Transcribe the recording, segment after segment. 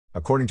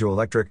According to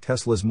Electric,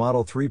 Tesla's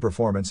Model 3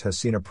 Performance has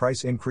seen a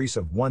price increase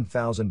of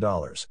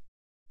 $1,000.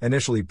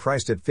 Initially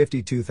priced at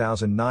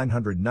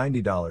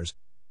 $52,990,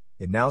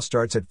 it now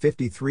starts at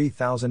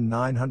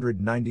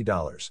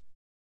 $53,990.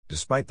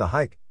 Despite the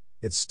hike,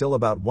 it's still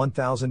about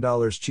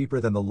 $1,000 cheaper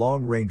than the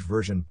long-range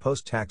version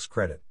post-tax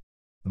credit.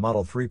 The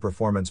Model 3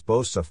 Performance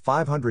boasts a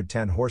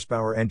 510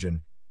 horsepower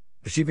engine,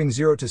 achieving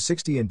 0 to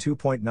 60 in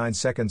 2.9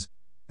 seconds,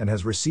 and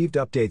has received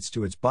updates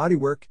to its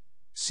bodywork,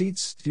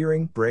 seats,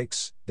 steering,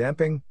 brakes,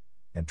 damping,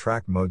 and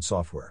track mode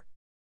software.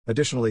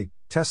 Additionally,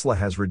 Tesla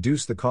has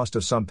reduced the cost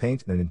of some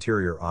paint and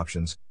interior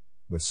options,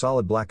 with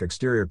solid black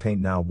exterior paint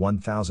now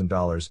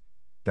 $1,000,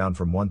 down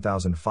from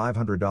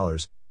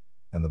 $1,500,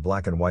 and the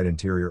black and white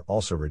interior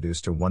also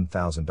reduced to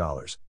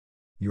 $1,000.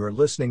 You are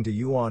listening to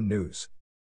Yuan News.